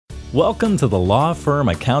Welcome to the Law Firm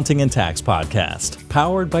Accounting and Tax Podcast,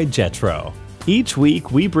 powered by Jetro. Each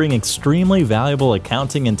week, we bring extremely valuable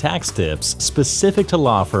accounting and tax tips specific to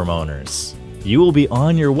law firm owners. You will be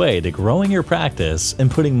on your way to growing your practice and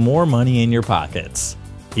putting more money in your pockets.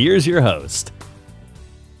 Here's your host.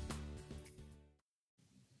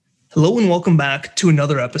 Hello and welcome back to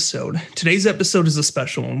another episode. Today's episode is a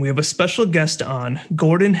special one. We have a special guest on,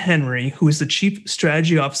 Gordon Henry, who is the Chief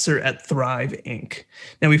Strategy Officer at Thrive, Inc.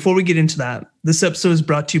 Now, before we get into that, this episode is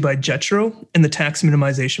brought to you by Jetro and the Tax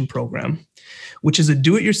Minimization Program, which is a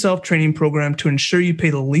do-it-yourself training program to ensure you pay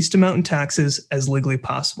the least amount in taxes as legally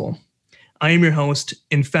possible. I am your host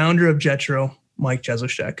and founder of Jetro, Mike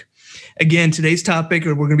Jezoshek. Again, today's topic,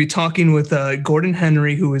 we're going to be talking with Gordon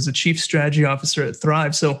Henry, who is the Chief Strategy Officer at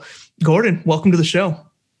Thrive. So, Gordon, welcome to the show.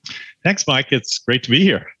 Thanks, Mike. It's great to be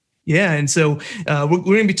here. Yeah, and so we're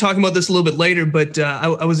going to be talking about this a little bit later, but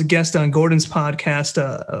I was a guest on Gordon's podcast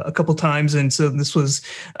a couple times, and so this was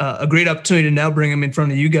a great opportunity to now bring him in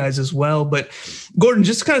front of you guys as well. But Gordon,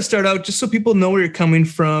 just to kind of start out, just so people know where you're coming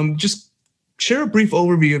from, just share a brief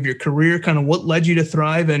overview of your career, kind of what led you to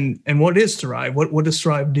Thrive and what is Thrive? What does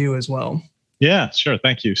Thrive do as well? Yeah, sure.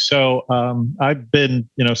 Thank you. So I've been,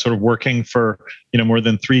 sort of working for, more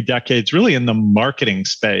than 3 decades, really in the marketing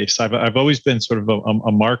space. I've always been sort of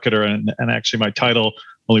a marketer, and actually my title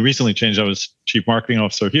only recently changed. I was Chief Marketing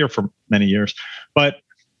Officer here for many years. But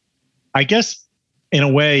I guess in a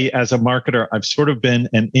way, as a marketer, I've sort of been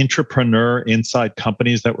an entrepreneur inside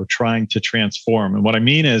companies that were trying to transform. And what I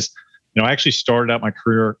mean is, I actually started out my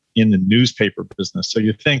career in the newspaper business. So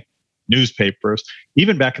you think newspapers,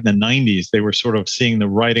 even back in the 90s, they were sort of seeing the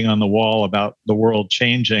writing on the wall about the world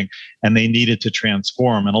changing, and they needed to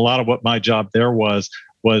transform. And a lot of what my job there was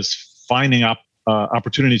finding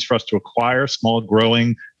opportunities for us to acquire small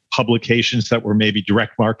growing publications that were maybe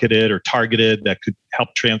direct marketed or targeted that could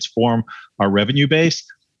help transform our revenue base.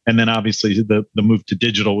 And then obviously the move to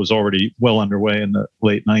digital was already well underway in the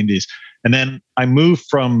late 90s. And then I moved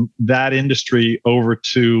from that industry over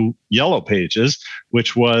to Yellow Pages,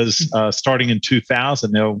 which was starting in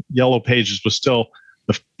 2000. Now, Yellow Pages was still,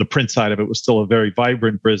 the print side of it was still a very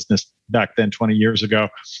vibrant business back then, 20 years ago.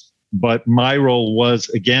 But my role was,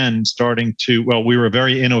 again, we were a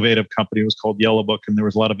very innovative company. It was called Yellow Book, and there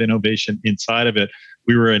was a lot of innovation inside of it.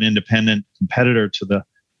 We were an independent competitor to the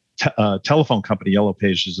telephone company, Yellow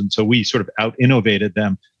Pages. And so we sort of out-innovated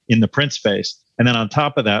them in the print space. And then on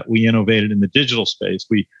top of that, we innovated in the digital space.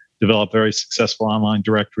 We developed very successful online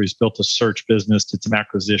directories, built a search business, did some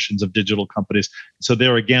acquisitions of digital companies. So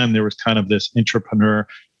there again, there was kind of this entrepreneur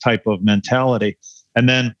type of mentality. And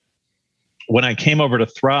then when I came over to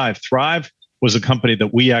Thrive was a company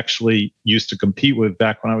that we actually used to compete with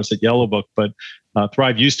back when I was at Yellow Book. But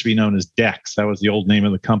Thrive used to be known as Dex. That was the old name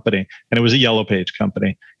of the company. And it was a Yellow Page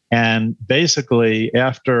company. And basically,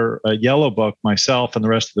 after Yellow Book, myself and the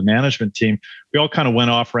rest of the management team, we all kind of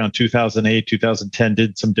went off around 2008, 2010,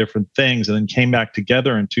 did some different things, and then came back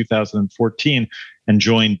together in 2014 and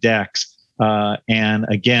joined Dex. And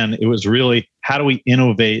again, it was really, how do we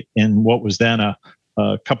innovate in what was then a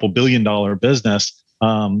couple $1 billion business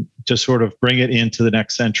to sort of bring it into the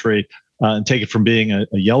next century and take it from being a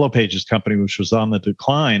Yellow Pages company, which was on the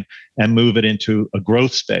decline, and move it into a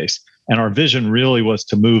growth space. And our vision really was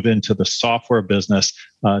to move into the software business,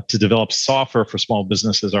 to develop software for small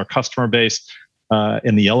businesses. Our customer base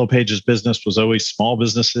in the Yellow Pages business was always small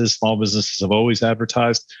businesses. Small businesses have always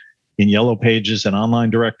advertised in Yellow Pages and online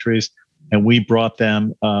directories. And we brought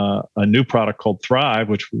them a new product called Thrive,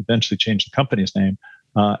 which we eventually changed the company's name.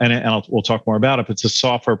 We'll talk more about it. But it's a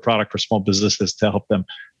software product for small businesses to help them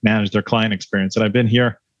manage their client experience. And I've been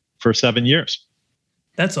here for 7 years.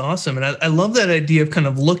 That's awesome. And I love that idea of kind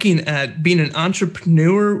of looking at being an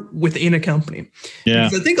entrepreneur within a company. Yeah.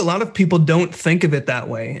 Because I think a lot of people don't think of it that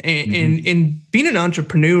way. And being an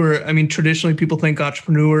entrepreneur, I mean, traditionally people think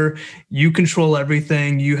entrepreneur, you control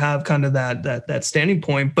everything, you have kind of that standing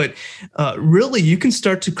point. But really, you can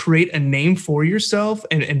start to create a name for yourself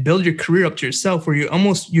and build your career up to yourself, where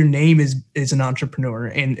your name is an entrepreneur.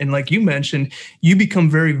 And like you mentioned, you become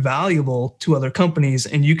very valuable to other companies,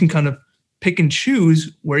 and you can kind of pick and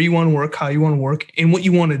choose where you want to work, how you want to work, and what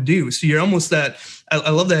you want to do. So you're almost that. I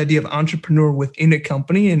love the idea of entrepreneur within a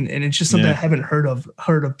company, and it's just something I haven't heard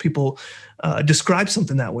of people describe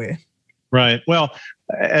something that way. Right. Well,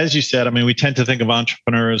 as you said, I mean, we tend to think of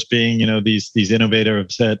entrepreneurs being, these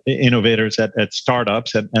innovators at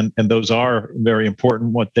startups, and those are very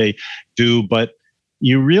important what they do. But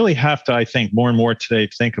you really have to, I think, more and more today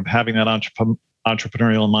think of having that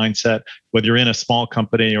entrepreneurial mindset, whether you're in a small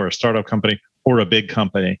company or a startup company or a big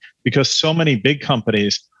company, because so many big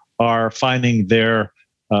companies are finding their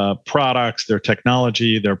products, their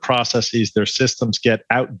technology, their processes, their systems get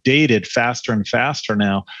outdated faster and faster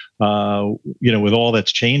now, with all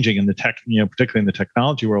that's changing in the tech, particularly in the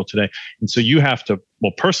technology world today. And so you have to,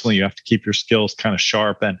 personally, you have to keep your skills kind of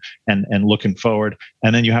sharp and looking forward.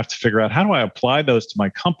 And then you have to figure out, how do I apply those to my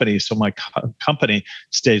company so my company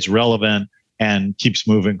stays relevant and keeps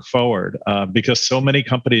moving forward? Because so many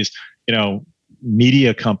companies,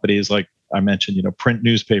 media companies like I mentioned, print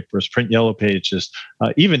newspapers, print yellow pages,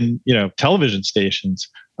 even television stations,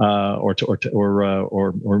 or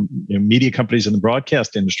media companies in the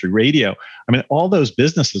broadcast industry, radio. I mean, all those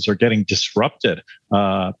businesses are getting disrupted.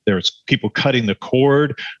 There's people cutting the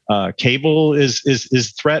cord. Cable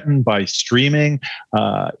is threatened by streaming.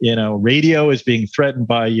 Radio is being threatened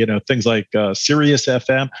by things like Sirius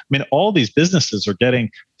FM. I mean, all these businesses are getting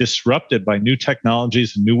disrupted by new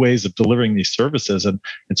technologies and new ways of delivering these services. And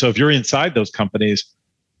so if you're inside those companies,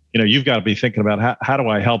 you've got to be thinking about how do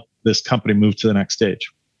I help this company move to the next stage?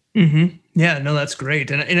 Mm-hmm. Yeah, no, that's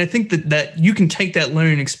great. And I think that you can take that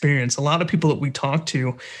learning experience. A lot of people that we talk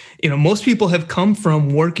to, most people have come from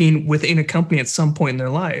working within a company at some point in their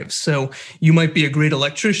lives. So you might be a great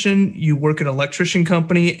electrician, you work at an electrician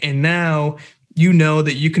company, and now you know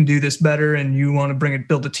that you can do this better and you want to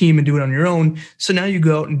build a team and do it on your own. So now you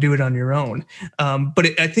go out and do it on your own.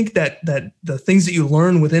 I think that the things that you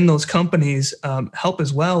learn within those companies help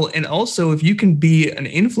as well. And also, if you can be an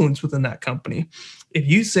influence within that company, if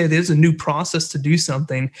you say there's a new process to do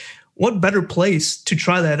something, what better place to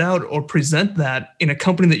try that out or present that in a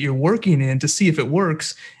company that you're working in to see if it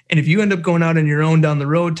works? And if you end up going out on your own down the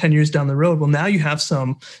road, 10 years down the road, well, now you have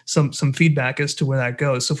some feedback as to where that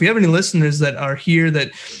goes. So if we have any listeners that are here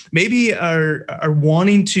that maybe are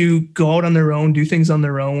wanting to go out on their own, do things on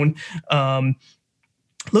their own,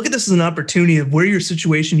 look at this as an opportunity of where your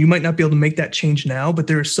situation, you might not be able to make that change now, but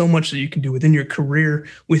there is so much that you can do within your career,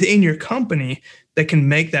 within your company, that can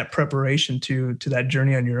make that preparation to that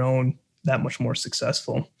journey on your own that much more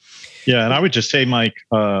successful. Yeah. And I would just say, Mike,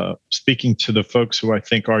 speaking to the folks who I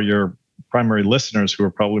think are your primary listeners, who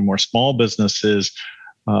are probably more small businesses,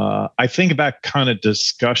 I think that kind of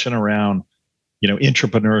discussion around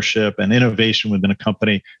entrepreneurship and innovation within a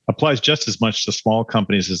company applies just as much to small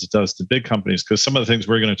companies as it does to big companies. Because some of the things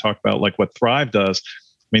we're going to talk about, like what Thrive does,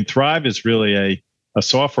 I mean, Thrive is really a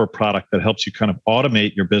software product that helps you kind of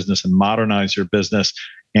automate your business and modernize your business,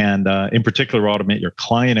 and in particular, automate your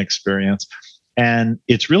client experience. And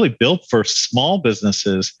it's really built for small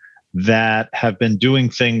businesses that have been doing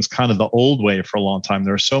things kind of the old way for a long time.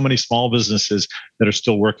 There are so many small businesses that are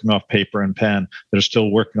still working off paper and pen, that are still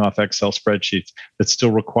working off Excel spreadsheets, that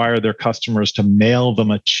still require their customers to mail them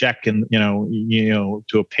a check and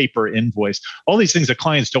to a paper invoice. All these things that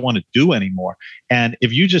clients don't want to do anymore. And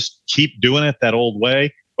if you just keep doing it that old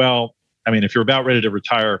way, well, I mean, if you're about ready to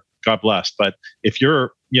retire, God bless. But if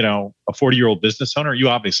you're a 40-year-old business owner, you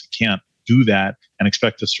obviously can't do that and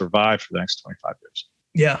expect to survive for the next 25 years.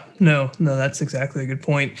 Yeah, no, that's exactly a good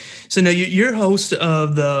point. So now you're host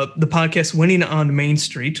of the podcast Winning on Main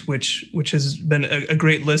Street, which has been a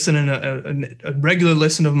great listen and a regular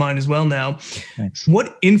listen of mine as well now. Thanks.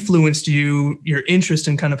 What influenced your interest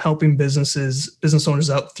in kind of helping business owners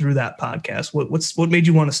out through that podcast? What made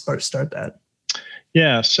you want to start that?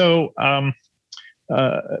 Yeah, so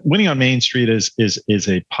Winning on Main Street is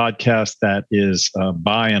a podcast that is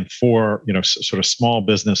by and for sort of small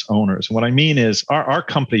business owners. And what I mean is our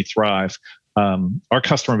company Thrive. Our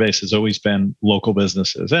customer base has always been local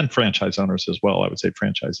businesses and franchise owners as well. I would say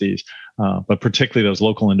franchisees, but particularly those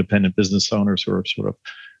local independent business owners who are sort of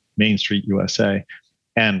Main Street USA,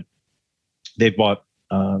 and they bought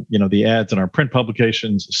the ads in our print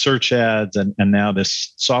publications, search ads, and now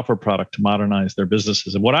this software product to modernize their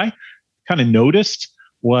businesses. And what I kind of noticed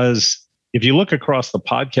was, if you look across the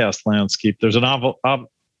podcast landscape, there's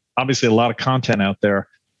obviously a lot of content out there,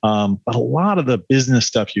 but a lot of the business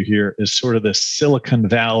stuff you hear is sort of this Silicon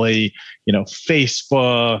Valley,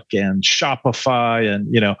 Facebook and Shopify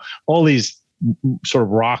and all these sort of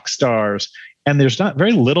rock stars. And there's not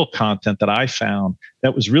very little content that I found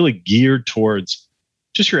that was really geared towards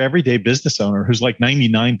just your everyday business owner, who's like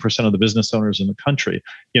 99% of the business owners in the country,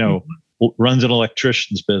 runs an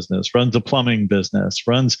electrician's business, runs a plumbing business,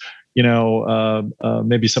 runs,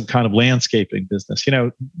 maybe some kind of landscaping business.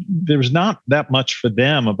 There's not that much for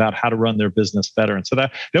them about how to run their business better. And so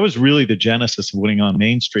that was really the genesis of Winning on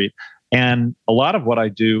Main Street. And a lot of what I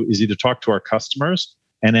do is either talk to our customers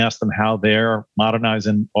and ask them how they're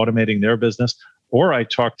modernizing, automating their business, or I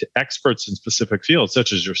talk to experts in specific fields,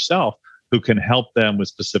 such as yourself, who can help them with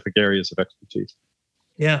specific areas of expertise.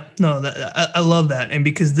 Yeah, no, I love that. And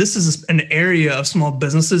because this is an area of small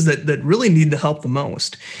businesses that really need the help the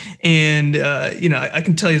most. And, I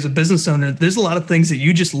can tell you as a business owner, there's a lot of things that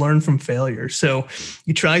you just learn from failure. So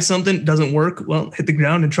you try something, it doesn't work. Well, hit the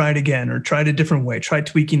ground and try it again, or try it a different way, try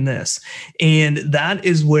tweaking this. And that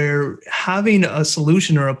is where having a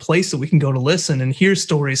solution or a place that we can go to listen and hear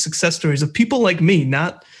stories, success stories of people like me,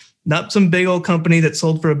 not some big old company that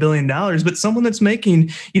sold for $1 billion, but someone that's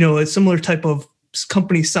making, a similar type of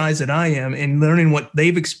company size that I am, and learning what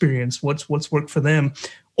they've experienced, what's worked for them,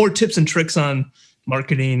 or tips and tricks on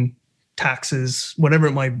marketing, taxes, whatever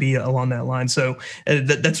it might be along that line. So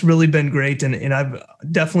that's really been great. And I've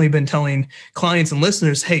definitely been telling clients and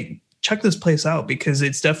listeners, hey, check this place out, because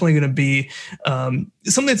it's definitely going to be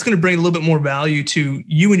something that's going to bring a little bit more value to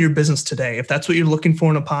you and your business today. If that's what you're looking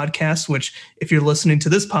for in a podcast, which if you're listening to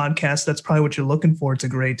this podcast, that's probably what you're looking for. It's a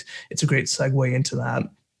great segue into that.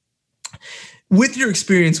 With your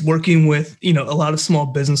experience working with, a lot of small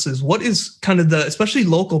businesses, what is kind of especially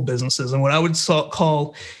local businesses, and what I would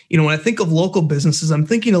call, when I think of local businesses, I'm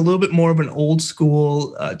thinking a little bit more of an old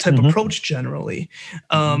school type approach generally.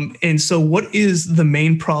 And so what is the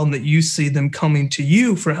main problem that you see them coming to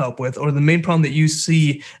you for help with, or the main problem that you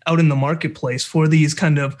see out in the marketplace for these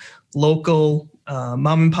kind of local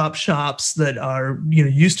mom and pop shops that are,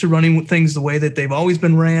 used to running things the way that they've always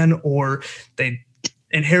been ran, or they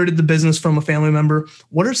inherited the business from a family member?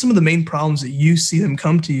 What are some of the main problems that you see them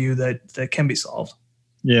come to you that can be solved?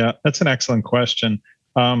 Yeah, that's an excellent question.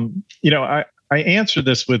 I answer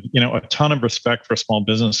this with, a ton of respect for small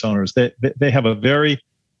business owners. They have a very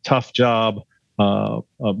tough job of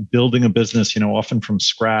building a business, often from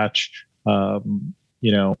scratch,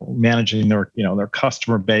 managing their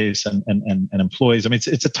customer base and employees. I mean,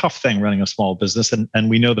 it's a tough thing running a small business, and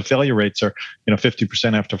we know the failure rates are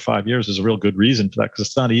 50% after 5 years is a real good reason for that, because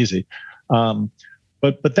it's not easy.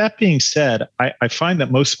 But that being said, I find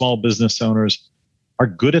that most small business owners are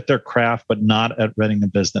good at their craft, but not at running a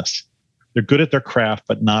business. They're good at their craft,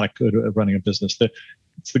 but not good at running a business.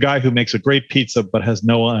 It's the guy who makes a great pizza, but has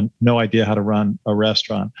no idea how to run a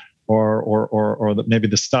restaurant. Or maybe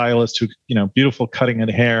the stylist who, beautiful cutting and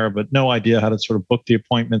hair, but no idea how to sort of book the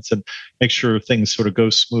appointments and make sure things sort of go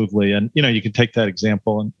smoothly. And, you can take that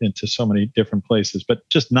example into so many different places, but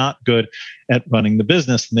just not good at running the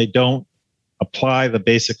business. And they don't apply the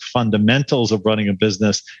basic fundamentals of running a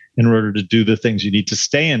business in order to do the things you need to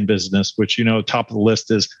stay in business, which, top of the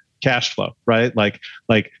list is cash flow, right? Like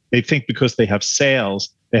they think because they have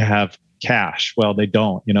sales, they have cash. Well, they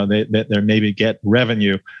don't. They maybe get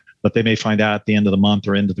revenue, but they may find out at the end of the month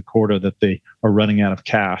or end of the quarter that they are running out of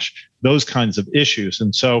cash, those kinds of issues.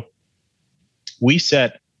 And so we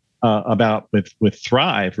set about with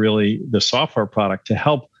Thrive, really the software product, to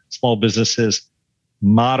help small businesses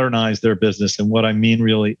modernize their business. And what I mean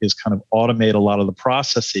really is kind of automate a lot of the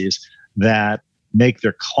processes that make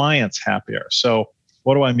their clients happier. So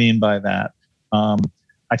what do I mean by that?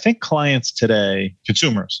 I think clients today,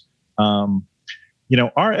 consumers,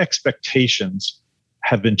 our expectations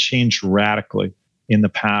have been changed radically in the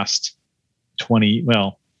past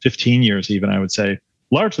 15 years even, I would say,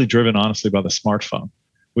 largely driven, honestly, by the smartphone.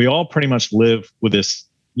 We all pretty much live with this,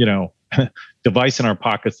 device in our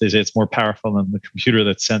pockets. They say it's more powerful than the computer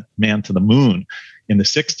that sent man to the moon in the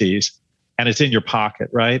 60s. And it's in your pocket,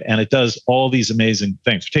 right? And it does all these amazing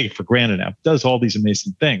things. We take it for granted now. It does all these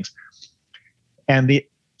amazing things. And the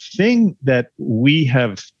thing that we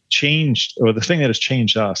have changed, or the thing that has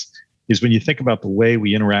changed us, is when you think about the way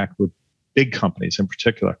we interact with big companies in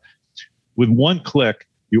particular. With one click,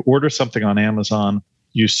 you order something on Amazon,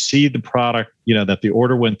 you see the product, that the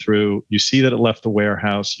order went through, you see that it left the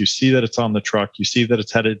warehouse, you see that it's on the truck, you see that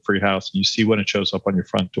it's headed for your house, and you see when it shows up on your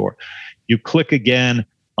front door. You click again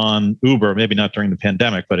on Uber, maybe not during the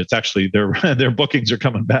pandemic, but it's actually their bookings are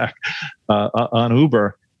coming back on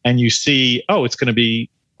Uber, and you see, it's going to be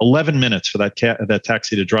 11 minutes for that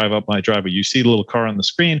taxi to drive up my driveway. You see the little car on the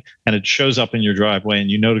screen, and it shows up in your driveway, and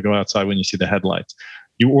to go outside when you see the headlights.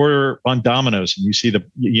 You order on Domino's, and you see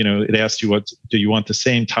it asks you, do you want the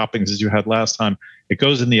same toppings as you had last time? It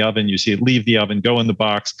goes in the oven. You see it leave the oven, go in the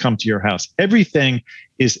box, come to your house. Everything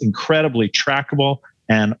is incredibly trackable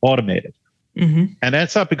and automated. Mm-hmm. And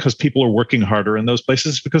that's not because people are working harder in those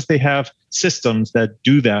places, it's because they have systems that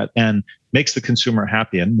do that and makes the consumer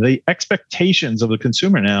happy. And the expectations of the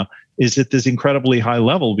consumer now is at this incredibly high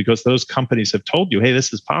level because those companies have told you, hey,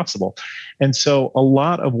 this is possible. And so a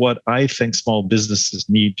lot of what I think small businesses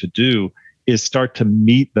need to do is start to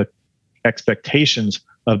meet the expectations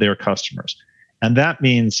of their customers. And that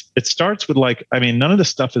means it starts with none of this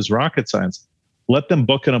stuff is rocket science. let them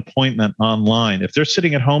book an appointment online. If they're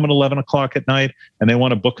sitting at home at 11 o'clock at night and they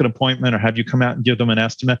want to book an appointment or have you come out and give them an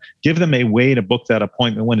estimate, give them a way to book that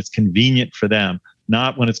appointment when it's convenient for them,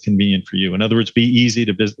 not when it's convenient for you. In other words, be easy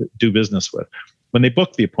to do business with. When they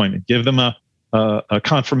book the appointment, give them a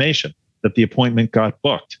confirmation that the appointment got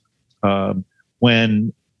booked. If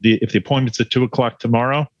the appointment's at 2 o'clock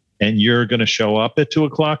tomorrow and you're going to show up at 2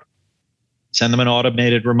 o'clock, send them an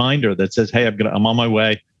automated reminder that says, hey, I'm on my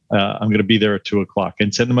way. I'm going to be there at 2 o'clock,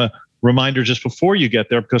 and send them a reminder just before you get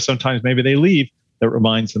there, because sometimes maybe they leave, that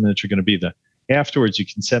reminds them that you're going to be there. Afterwards, you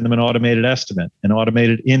can send them an automated estimate, an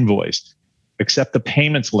automated invoice, accept the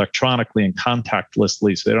payments electronically and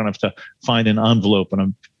contactlessly, so they don't have to find an envelope and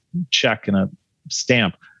a check and a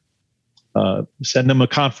stamp. Send them a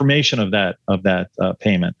confirmation of that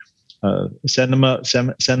payment. Send them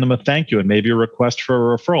a thank you and maybe a request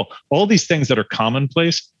for a referral. All these things that are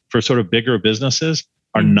commonplace for sort of bigger businesses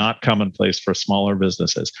are not commonplace for smaller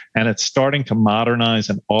businesses. And it's starting to modernize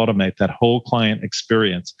and automate that whole client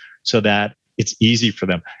experience so that it's easy for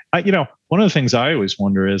them. One of the things I always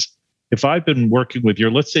wonder is, if I've been working with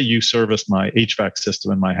let's say you service my HVAC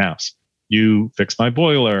system in my house, you fix my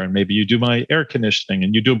boiler, and maybe you do my air conditioning,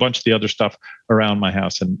 and you do a bunch of the other stuff around my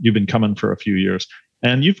house, and you've been coming for a few years,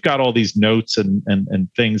 and you've got all these notes and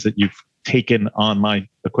things that you've taken on my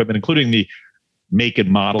equipment, including the make and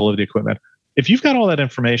model of the equipment. If you've got all that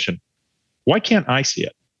information, why can't I see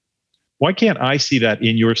it? Why can't I see that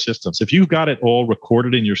in your systems? If you've got it all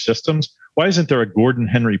recorded in your systems, why isn't there a Gordon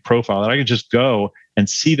Henry profile that I can just go and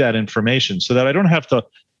see that information, so that I don't have to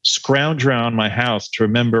scrounge around my house to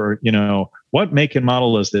remember, what make and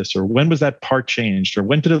model is this, or when was that part changed, or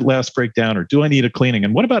when did it last break down, or do I need a cleaning?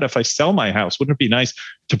 And what about if I sell my house? Wouldn't it be nice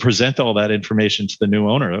to present all that information to the new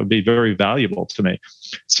owner? It would be very valuable to me.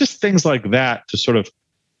 It's just things like that to sort of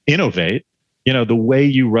innovate, the way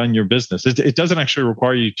you run your business. It doesn't actually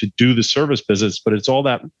require you to do the service business, but it's all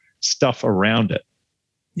that stuff around it.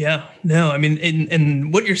 Yeah, no, I mean,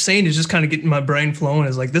 and what you're saying is just kind of getting my brain flowing.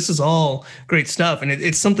 Is like, this is all great stuff. And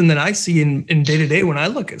it's something that I see in day to day when I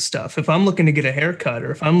look at stuff. If I'm looking to get a haircut,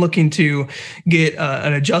 or if I'm looking to get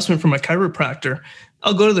an adjustment from my chiropractor,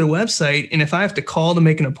 I'll go to their website. And if I have to call to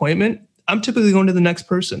make an appointment, I'm typically going to the next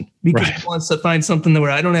person, because I want to find something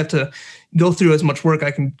where I don't have to go through as much work.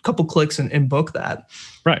 I can couple clicks and book that.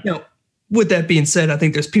 Right. With that being said, I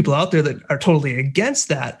think there's people out there that are totally against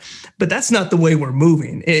that, but that's not the way we're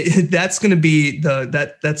moving. That's going to be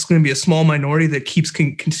that's going to be a small minority that keeps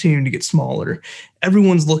continuing to get smaller.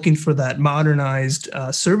 Everyone's looking for that modernized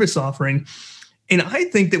service offering. And I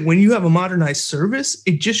think that when you have a modernized service,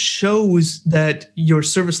 it just shows that your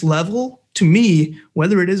service level, to me,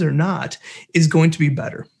 whether it is or not, is going to be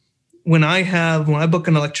better. When I book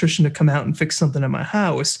an electrician to come out and fix something at my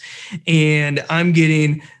house, and I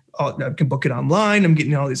can book it online, I'm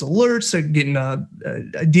getting all these alerts, I'm getting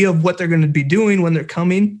an idea of what they're going to be doing when they're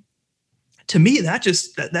coming. To me,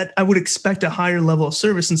 that I would expect a higher level of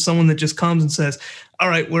service than someone that just comes and says, all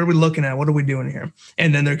right, what are we looking at? What are we doing here?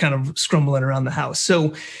 And then they're kind of scrumbling around the house.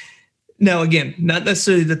 So now, again, not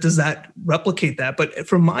necessarily does that replicate that, but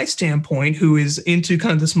from my standpoint, who is into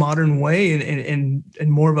kind of this modern way and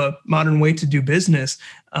more of a modern way to do business,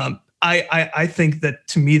 I think that,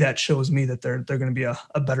 to me, that shows me that they're going to be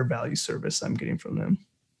a better value service I'm getting from them.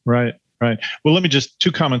 Right. Well, let me just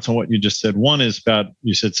 2 comments on what you just said. One is about,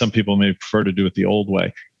 you said some people may prefer to do it the old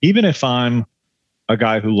way. Even if I'm a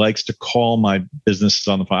guy who likes to call my businesses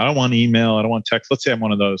on the phone, I don't want email, I don't want text. Let's say I'm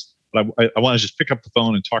one of those, but I want to just pick up the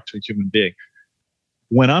phone and talk to a human being.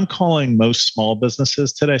 When I'm calling most small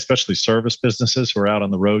businesses today, especially service businesses who are out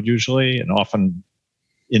on the road usually, and often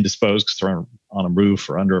indisposed because they're on a roof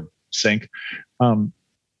or under a sink,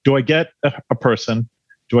 do I get a person?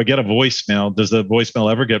 Do I get a voicemail? Does the voicemail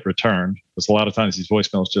ever get returned? Because a lot of times these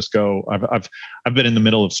voicemails just go. I've been in the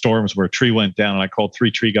middle of storms where a tree went down and I called 3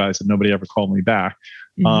 tree guys and nobody ever called me back.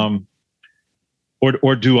 Mm-hmm.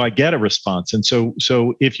 Or do I get a response? And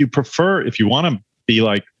so if you want to be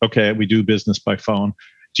like, okay, we do business by phone,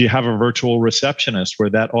 do you have a virtual receptionist where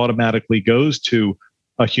that automatically goes to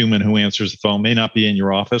a human who answers the phone? May not be in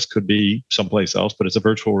your office, could be someplace else, but it's a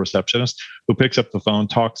virtual receptionist who picks up the phone,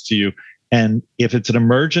 talks to you. And if it's an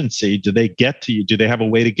emergency, do they get to you? Do they have a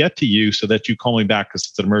way to get to you so that you call me back because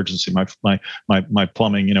it's an emergency? My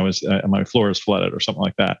plumbing, is my floor is flooded or something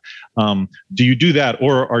like that. Do you do that,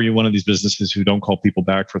 or are you one of these businesses who don't call people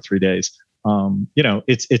back for 3 days?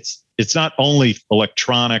 It's not only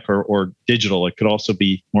electronic or digital. It could also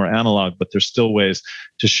be more analog, but there's still ways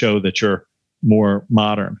to show that you're more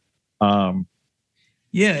modern.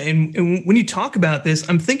 Yeah, and when you talk about this,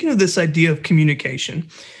 I'm thinking of this idea of communication.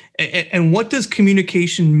 And what does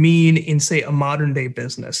communication mean in, say, a modern day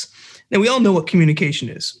business? Now, we all know what communication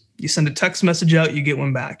is. You send a text message out, you get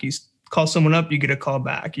one back. You call someone up, you get a call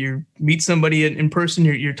back. You meet somebody in person,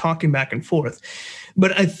 you're talking back and forth.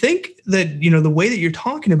 But I think that, the way that you're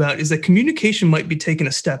talking about is that communication might be taken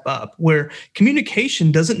a step up, where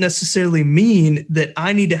communication doesn't necessarily mean that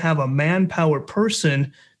I need to have a manpower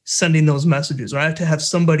person sending those messages, or I have to have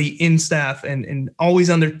somebody in staff and always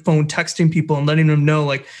on their phone texting people and letting them know,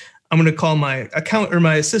 like, I'm going to call my account or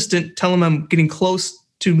my assistant, tell them I'm getting close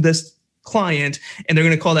to this client, and they're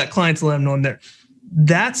going to call that client to let them know I'm there.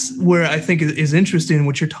 That's where I think is interesting in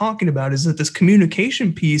what you're talking about, is that this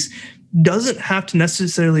communication piece doesn't have to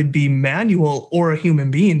necessarily be manual or a human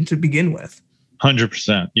being to begin with.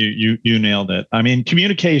 100%. You nailed it. I mean,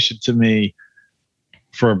 communication to me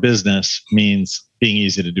for a business means being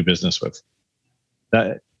easy to do business with.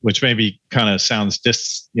 That, which maybe kind of sounds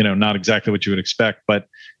not exactly what you would expect, but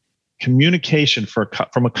communication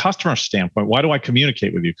from a customer standpoint, why do I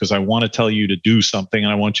communicate with you? Because I want to tell you to do something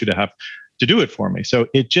and I want you to have to do it for me. So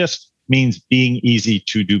it just means being easy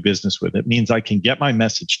to do business with. It means I can get my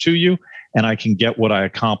message to you and I can get what I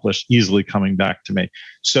accomplish easily coming back to me.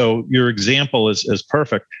 So your example is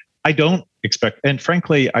perfect. I don't expect, and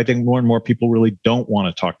frankly, I think more and more people really don't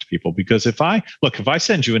want to talk to people, because if I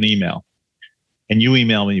send you an email and you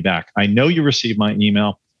email me back, I know you received my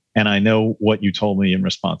email and I know what you told me in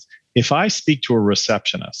response. If I speak to a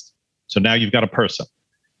receptionist, so now you've got a person,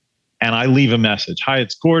 and I leave a message, "Hi,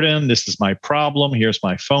 it's Gordon. This is my problem. Here's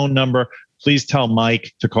my phone number. Please tell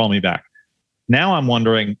Mike to call me back." Now I'm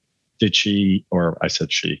wondering, did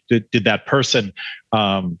that person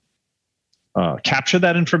capture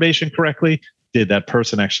that information correctly? Did that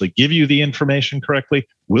person actually give you the information correctly?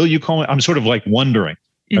 Will you call me? I'm sort of like wondering.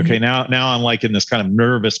 Mm-hmm. Okay, now I'm like in this kind of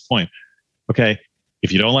nervous point. Okay,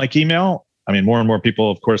 if you don't like email, I mean, more and more people,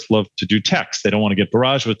 of course, love to do text. They don't want to get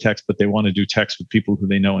barraged with text, but they want to do text with people who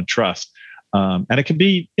they know and trust. And it can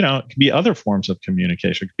be, it can be other forms of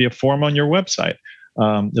communication. It could be a form on your website.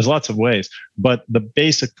 There's lots of ways, but the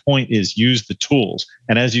basic point is use the tools.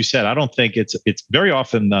 And as you said, I don't think it's very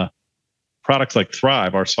often the products like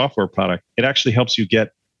Thrive, our software product, it actually helps you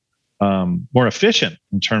get more efficient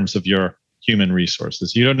in terms of your human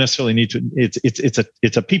resources. You don't necessarily need to,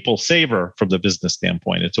 it's a people saver from the business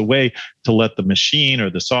standpoint. It's a way to let the machine or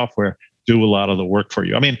the software do a lot of the work for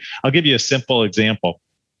you. I mean, I'll give you a simple example.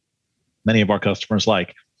 Many of our customers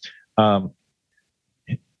like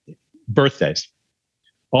birthdays.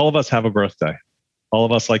 All of us have a birthday. All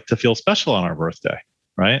of us like to feel special on our birthday,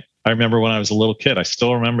 right? I remember when I was a little kid, I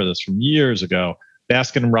still remember this from years ago.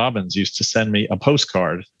 Baskin-Robbins used to send me a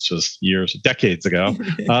postcard. This was decades ago.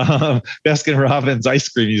 Baskin-Robbins ice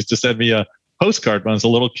cream used to send me a postcard when I was a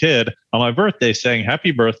little kid on my birthday saying,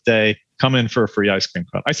 "Happy birthday, come in for a free ice cream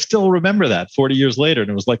cone." I still remember that 40 years later. And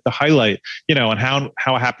it was like the highlight, and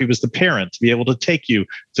how happy was the parent to be able to take you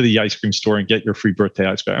to the ice cream store and get your free birthday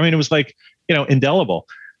ice cream. I mean, it was like, indelible.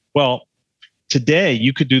 Well, today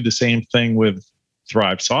you could do the same thing with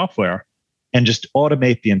Thrive software and just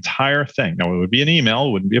automate the entire thing. Now, it would be an email,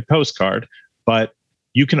 it wouldn't be a postcard, but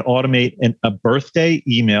you can automate a birthday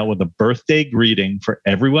email with a birthday greeting for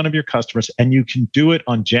every one of your customers, and you can do it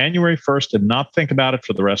on January 1st and not think about it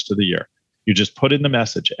for the rest of the year. You just put in the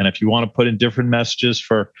message. And if you want to put in different messages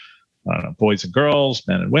for, I don't know, boys and girls,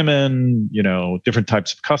 men and women, different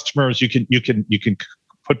types of customers, you can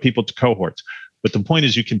put people to cohorts. But the point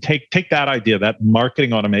is, you can take that idea, that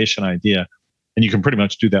marketing automation idea, and you can pretty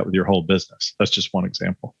much do that with your whole business. That's just one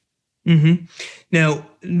example. Mm-hmm. Now,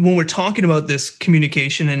 when we're talking about this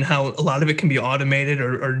communication and how a lot of it can be automated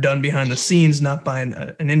or done behind the scenes, not by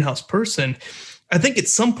an in-house person, I think at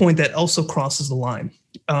some point that also crosses the line.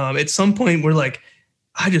 At some point, we're like,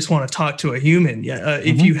 I just want to talk to a human. Yeah.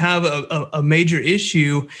 If you have a major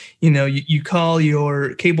issue, you call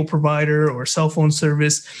your cable provider or cell phone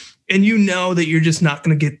service, and you know that you're just not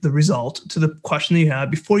going to get the result to the question that you have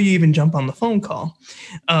before you even jump on the phone call.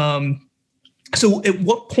 So at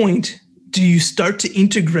what point do you start to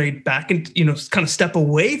integrate back into, kind of step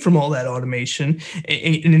away from all that automation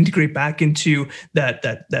and integrate back into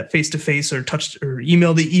that face-to-face or touch or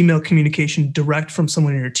email communication direct from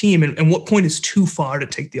someone in your team? And what point is too far to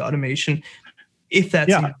take the automation, if that's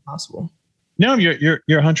even possible? No, you're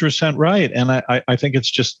 100% right. And I think it's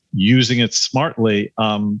just using it smartly.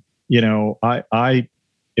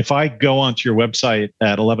 If I go onto your website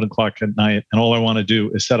at 11 o'clock at night and all I want to do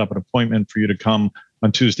is set up an appointment for you to come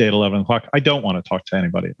on Tuesday at 11 o'clock, I don't want to talk to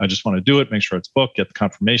anybody. I just want to do it, make sure it's booked, get the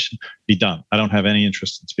confirmation, be done. I don't have any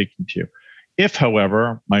interest in speaking to you. If,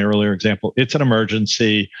 however, my earlier example, it's an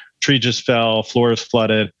emergency, tree just fell, floor is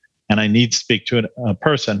flooded, and I need to speak to a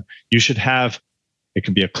person, you should have, it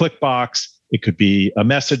could be a click box, it could be a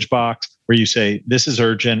message box where you say, this is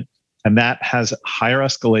urgent, and that has higher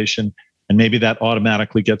escalation. And maybe that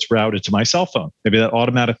automatically gets routed to my cell phone. Maybe that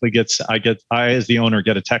automatically I as the owner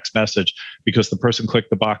get a text message because the person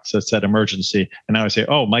clicked the box that said emergency. And now I say,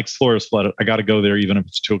 oh, Mike's floor is flooded. I got to go there even if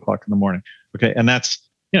it's 2:00 in the morning. Okay. And that's,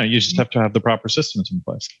 you just have to have the proper systems in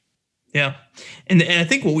place. Yeah. And I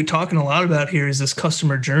think what we're talking a lot about here is this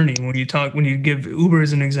customer journey. When you give Uber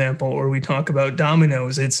as an example, or we talk about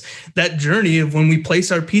Domino's, it's that journey of when we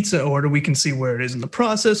place our pizza order, we can see where it is in the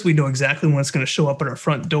process. We know exactly when it's going to show up at our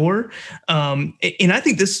front door. And I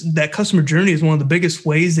think that customer journey is one of the biggest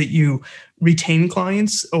ways that you retain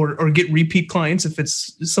clients or get repeat clients if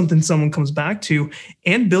it's something someone comes back to,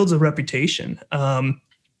 and builds a reputation.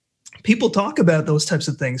 People talk about those types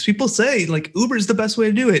of things. People say like Uber is the best way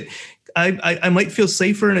to do it. I might feel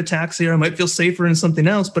safer in a taxi, or I might feel safer in something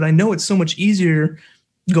else, but I know it's so much easier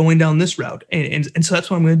going down this route. And so that's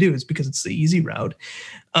what I'm going to do, is because it's the easy route.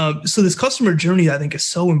 So this customer journey, I think, is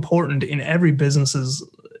so important in every businesses,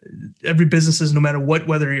 no matter what,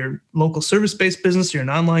 whether you're local service-based business, you're an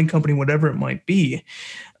online company, whatever it might be.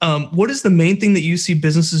 What is the main thing that you see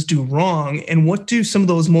businesses do wrong, and what do some of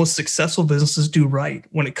those most successful businesses do right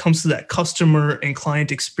when it comes to that customer and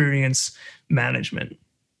client experience management?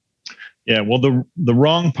 Yeah, well, the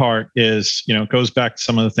wrong part is, it goes back to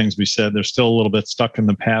some of the things we said. They're still a little bit stuck in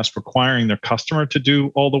the past, requiring their customer to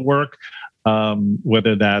do all the work,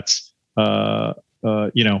 whether that's,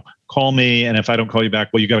 call me, and if I don't call you back,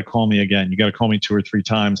 well, you got to call me again. You got to call me 2 or 3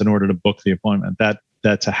 times in order to book the appointment.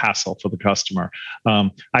 That's a hassle for the customer.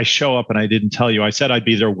 I show up and I didn't tell you. I said I'd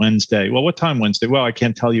be there Wednesday. Well, what time Wednesday? Well, I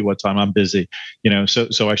can't tell you what time. I'm busy.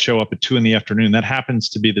 So I show up at 2 p.m. That happens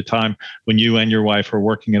to be the time when you and your wife are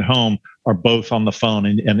working at home, are both on the phone.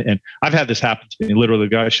 And I've had this happen to me. Literally,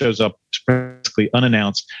 the guy shows up basically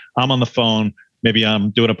unannounced. I'm on the phone. Maybe I'm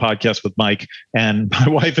doing a podcast with Mike, and my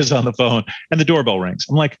wife is on the phone, and the doorbell rings.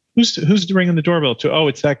 I'm like, who's ringing the doorbell to? Oh,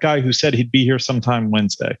 it's that guy who said he'd be here sometime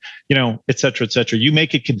Wednesday, et cetera, et cetera. You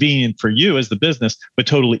make it convenient for you as the business, but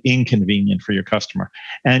totally inconvenient for your customer.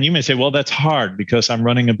 And you may say, well, that's hard because I'm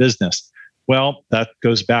running a business. Well, that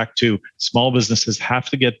goes back to small businesses have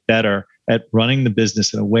to get better at running the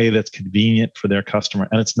business in a way that's convenient for their customer.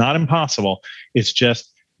 And it's not impossible. It's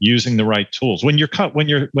just using the right tools. When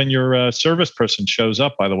your service person shows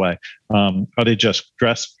up, by the way, are they just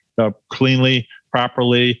dressed cleanly,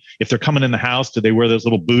 properly? If they're coming in the house, do they wear those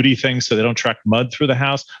little booty things so they don't track mud through the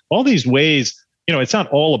house? All these ways, it's not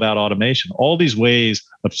all about automation. All these ways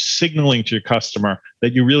of signaling to your customer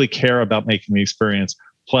that you really care about making the experience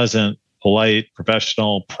pleasant, polite,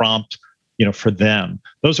 professional, prompt, for them.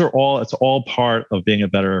 It's all part of being a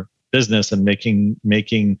better business and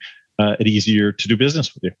making it easier to do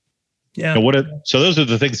business with you. Yeah. So those are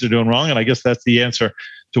the things they're doing wrong. And I guess that's the answer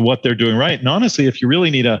to what they're doing right. And honestly, if you really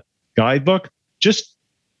need a guidebook, just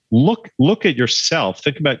look at yourself.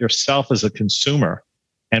 Think about yourself as a consumer.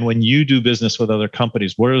 And when you do business with other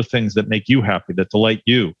companies, what are the things that make you happy, that delight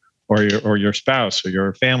you or your spouse or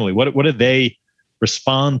your family? What do they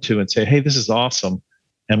respond to and say, hey, this is awesome?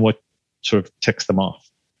 And what sort of ticks them off?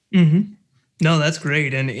 Mm-hmm. No, that's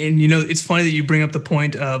great. And it's funny that you bring up the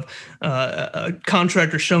point of a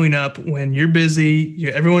contractor showing up when you're busy,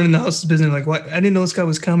 everyone in the house is busy. Like, what? I didn't know this guy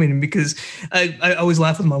was coming. And because I always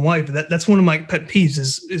laugh with my wife. That's one of my pet peeves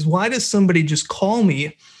is why does somebody just call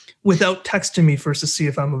me without texting me first to see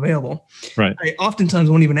if I'm available? Right. I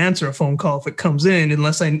oftentimes won't even answer a phone call if it comes in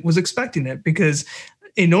unless I was expecting it, because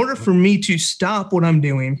in order for me to stop what I'm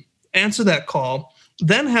doing, answer that call,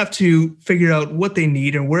 then have to figure out what they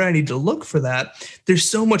need and where I need to look for that, there's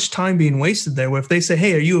so much time being wasted there. Where if they say,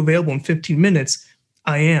 hey, are you available in 15 minutes?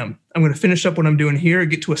 I am. I'm going to finish up what I'm doing here,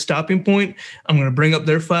 get to a stopping point. I'm going to bring up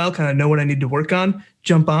their file, kind of know what I need to work on,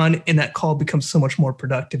 jump on, and that call becomes so much more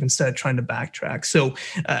productive instead of trying to backtrack. So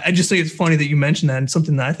I just think it's funny that you mentioned that, and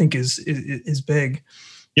something that I think is big.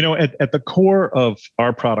 At the core of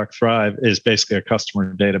our product, Thrive, is basically a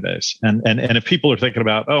customer database. And if people are thinking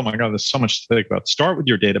about, oh my God, there's so much to think about, start with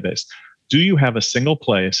your database. Do you have a single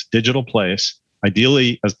place, digital place,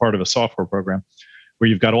 ideally as part of a software program, where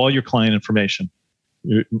you've got all your client information?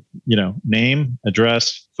 Name,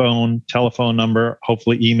 address, phone, telephone number,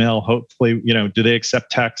 hopefully email, hopefully, do they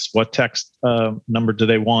accept text? What text number do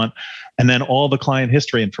they want? And then all the client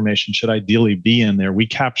history information should ideally be in there. We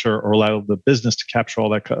capture or allow the business to capture all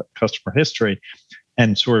that customer history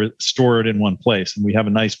and sort of store it in one place. And we have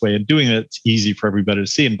a nice way of doing it. It's easy for everybody to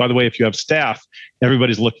see. And by the way, if you have staff,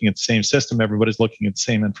 everybody's looking at the same system. Everybody's looking at the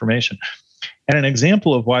same information. And an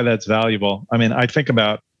example of why that's valuable, I think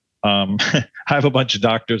about I have a bunch of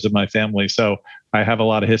doctors in my family, so I have a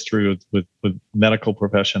lot of history with medical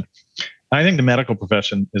profession. I think the medical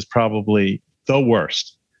profession is probably the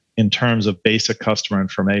worst in terms of basic customer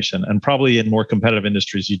information, and probably in more competitive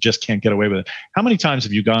industries, you just can't get away with it. How many times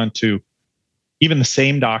have you gone to even the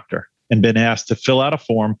same doctor and been asked to fill out a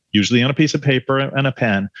form, usually on a piece of paper and a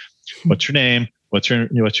pen? What's your name? What's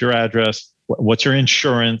your address? What's your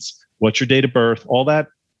insurance? What's your date of birth? All that,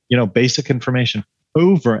 basic information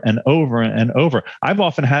over and over and over. I've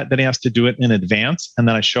often been asked to do it in advance, and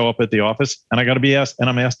then I show up at the office and I got to be asked, and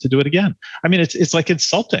I'm asked to do it again. I mean, it's like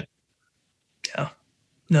insulting. Yeah,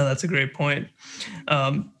 no, that's a great point.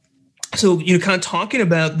 So, kind of talking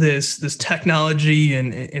about this technology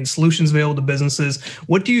and solutions available to businesses,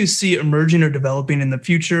 what do you see emerging or developing in the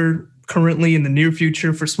future, currently in the near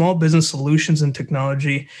future, for small business solutions and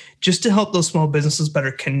technology, just to help those small businesses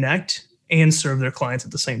better connect and serve their clients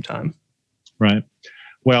at the same time? Right.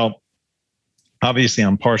 Well, obviously,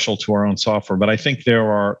 I'm partial to our own software, but I think there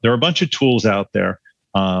are a bunch of tools out there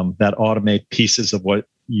that automate pieces of what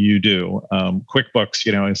you do. QuickBooks,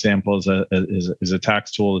 example is a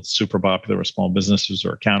tax tool that's super popular with small businesses,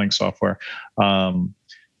 or accounting software.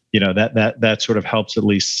 That sort of helps at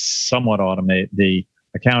least somewhat automate the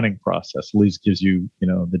accounting process. At least gives you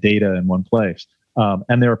the data in one place.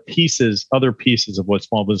 And there are other pieces of what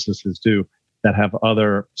small businesses do that have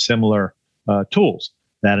other similar tools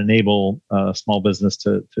that enable small business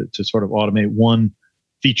to sort of automate one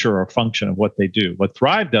feature or function of what they do. What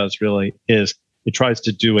Thrive does really is it tries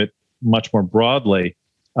to do it much more broadly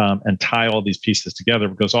and tie all these pieces together,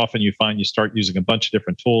 because often you find you start using a bunch of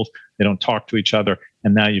different tools, they don't talk to each other,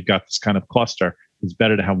 and now you've got this kind of cluster. It's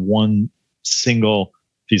better to have one single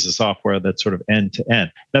piece of software that's sort of end to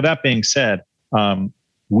end. Now, that being said,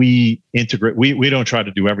 we integrate. We don't try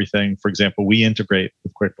to do everything. For example, we integrate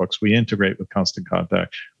with QuickBooks. We integrate with Constant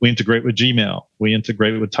Contact. We integrate with Gmail. We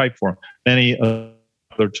integrate with Typeform. Many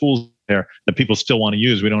other tools there that people still want to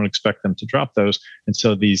use. We don't expect them to drop those, and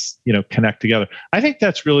so these connect together. I think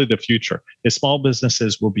that's really the future. Is small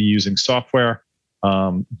businesses will be using software,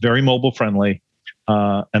 very mobile friendly,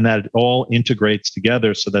 and that it all integrates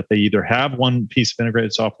together so that they either have one piece of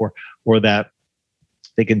integrated software, or that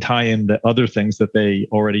they can tie in the other things that they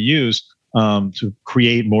already use to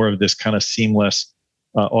create more of this kind of seamless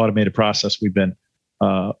automated process we've been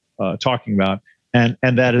talking about. And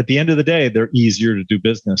that at the end of the day, they're easier to do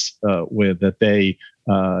business with. That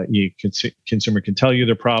consumer can tell you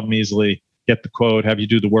their problem easily, get the quote, have you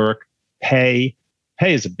do the work, pay.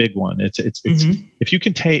 Pay is a big one. It's if you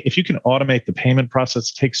can automate the payment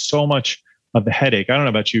process, it takes so much of the headache. I don't know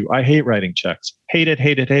about you. I hate writing checks. Hate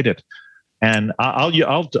it. And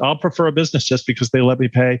I'll prefer a business just because they let me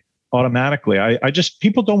pay automatically.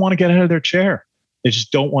 People don't want to get out of their chair. They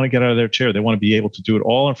just don't want to get out of their chair. They want to be able to do it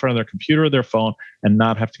all in front of their computer or their phone and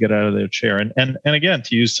not have to get out of their chair. And again,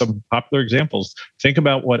 to use some popular examples, think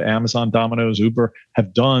about what Amazon, Domino's, Uber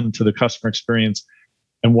have done to the customer experience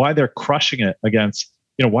and why they're crushing it against,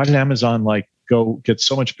 why did Amazon go get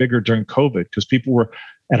so much bigger during COVID? Because people were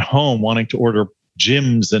at home wanting to order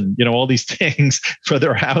gyms and, all these things for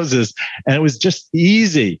their houses. And it was just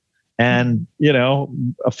easy. And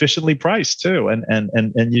efficiently priced too,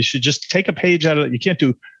 and you should just take a page out of it. You can't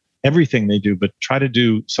do everything they do, but try to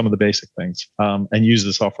do some of the basic things and use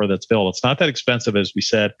the software that's available. It's not that expensive, as we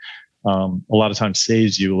said. A lot of times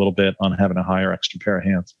saves you a little bit on having to hire extra pair of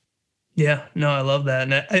hands. Yeah, no, I love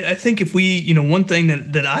that. And I think if we, one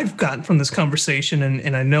thing that I've gotten from this conversation,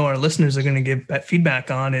 and I know our listeners are going to give that feedback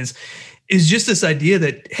on, is just this idea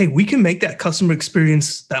that, hey, we can make that customer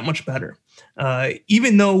experience that much better.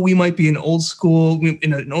 Even though we might be in an old school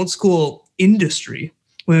industry,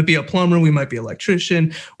 we might be a plumber, we might be an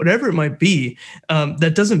electrician, whatever it might be,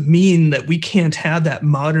 that doesn't mean that we can't have that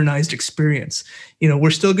modernized experience.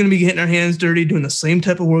 We're still going to be getting our hands dirty, doing the same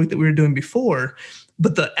type of work that we were doing before,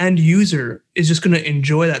 but the end user is just going to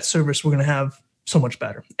enjoy that service. We're going to have so much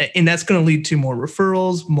better. And that's going to lead to more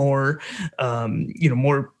referrals,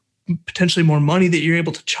 potentially more money that you're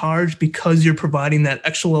able to charge because you're providing that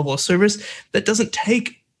extra level of service that doesn't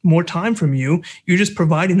take more time from you. You're just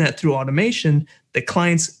providing that through automation that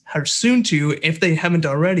clients are soon to, if they haven't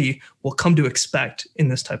already, will come to expect in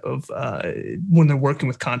this type of when they're working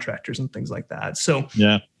with contractors and things like that. So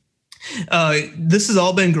yeah. This has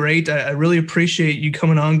all been great. I really appreciate you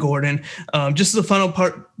coming on, Gordon. Just as a final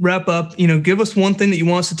wrap up, give us one thing that you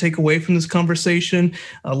want us to take away from this conversation.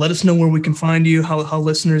 Let us know where we can find you, how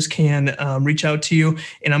listeners can reach out to you.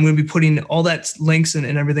 And I'm going to be putting all that links and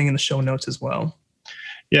everything in the show notes as well.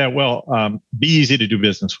 Yeah, well, be easy to do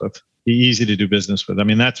business with. Be easy to do business with. I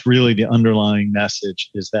mean, that's really the underlying message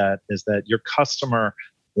is that your customer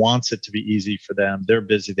wants it to be easy for them. They're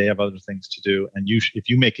busy. They have other things to do. And if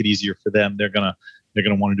you make it easier for them, they're going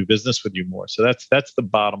to want to do business with you more. So that's the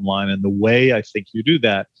bottom line. And the way I think you do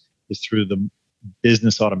that is through the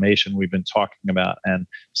business automation we've been talking about. And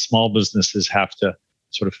small businesses have to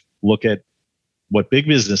sort of look at what big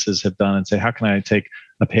businesses have done and say, how can I take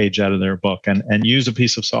a page out of their book and use a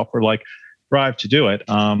piece of software like Thrive to do it.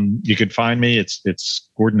 You can find me. It's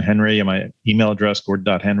Gordon Henry, and my email address,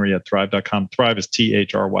 gordon.henry@thrive.com. Thrive is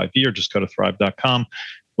THRYV, or just go to thrive.com,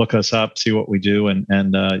 look us up, see what we do, and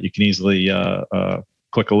you can easily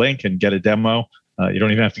click a link and get a demo. You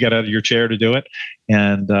don't even have to get out of your chair to do it.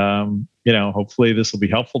 And hopefully this will be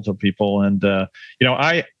helpful to people. And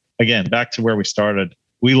again, back to where we started.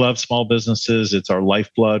 We love small businesses. It's our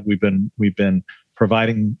lifeblood. We've been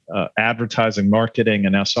providing advertising, marketing,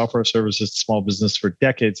 and now software services to small business for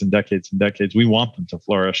decades and decades and decades. We want them to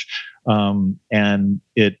flourish. And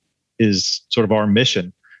it is sort of our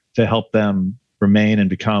mission to help them remain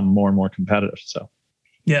and become more and more competitive. So.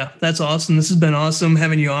 Yeah, that's awesome. This has been awesome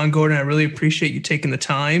having you on, Gordon. I really appreciate you taking the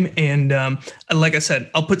time. And like I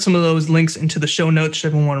said, I'll put some of those links into the show notes if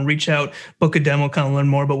everyone want to reach out, book a demo, kind of learn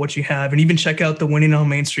more about what you have, and even check out the Winning on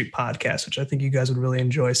Main Street podcast, which I think you guys would really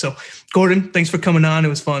enjoy. So, Gordon, thanks for coming on. It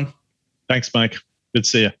was fun. Thanks, Mike. Good to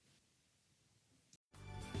see you.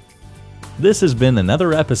 This has been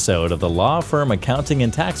another episode of the Law Firm Accounting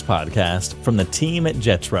and Tax Podcast from the team at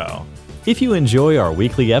Jetro. If you enjoy our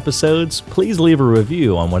weekly episodes, please leave a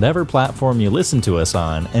review on whatever platform you listen to us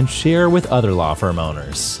on and share with other law firm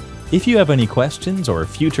owners. If you have any questions or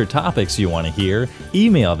future topics you want to hear,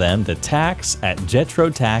 email them to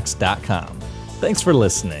tax@jetrotax.com. Thanks for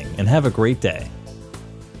listening and have a great day.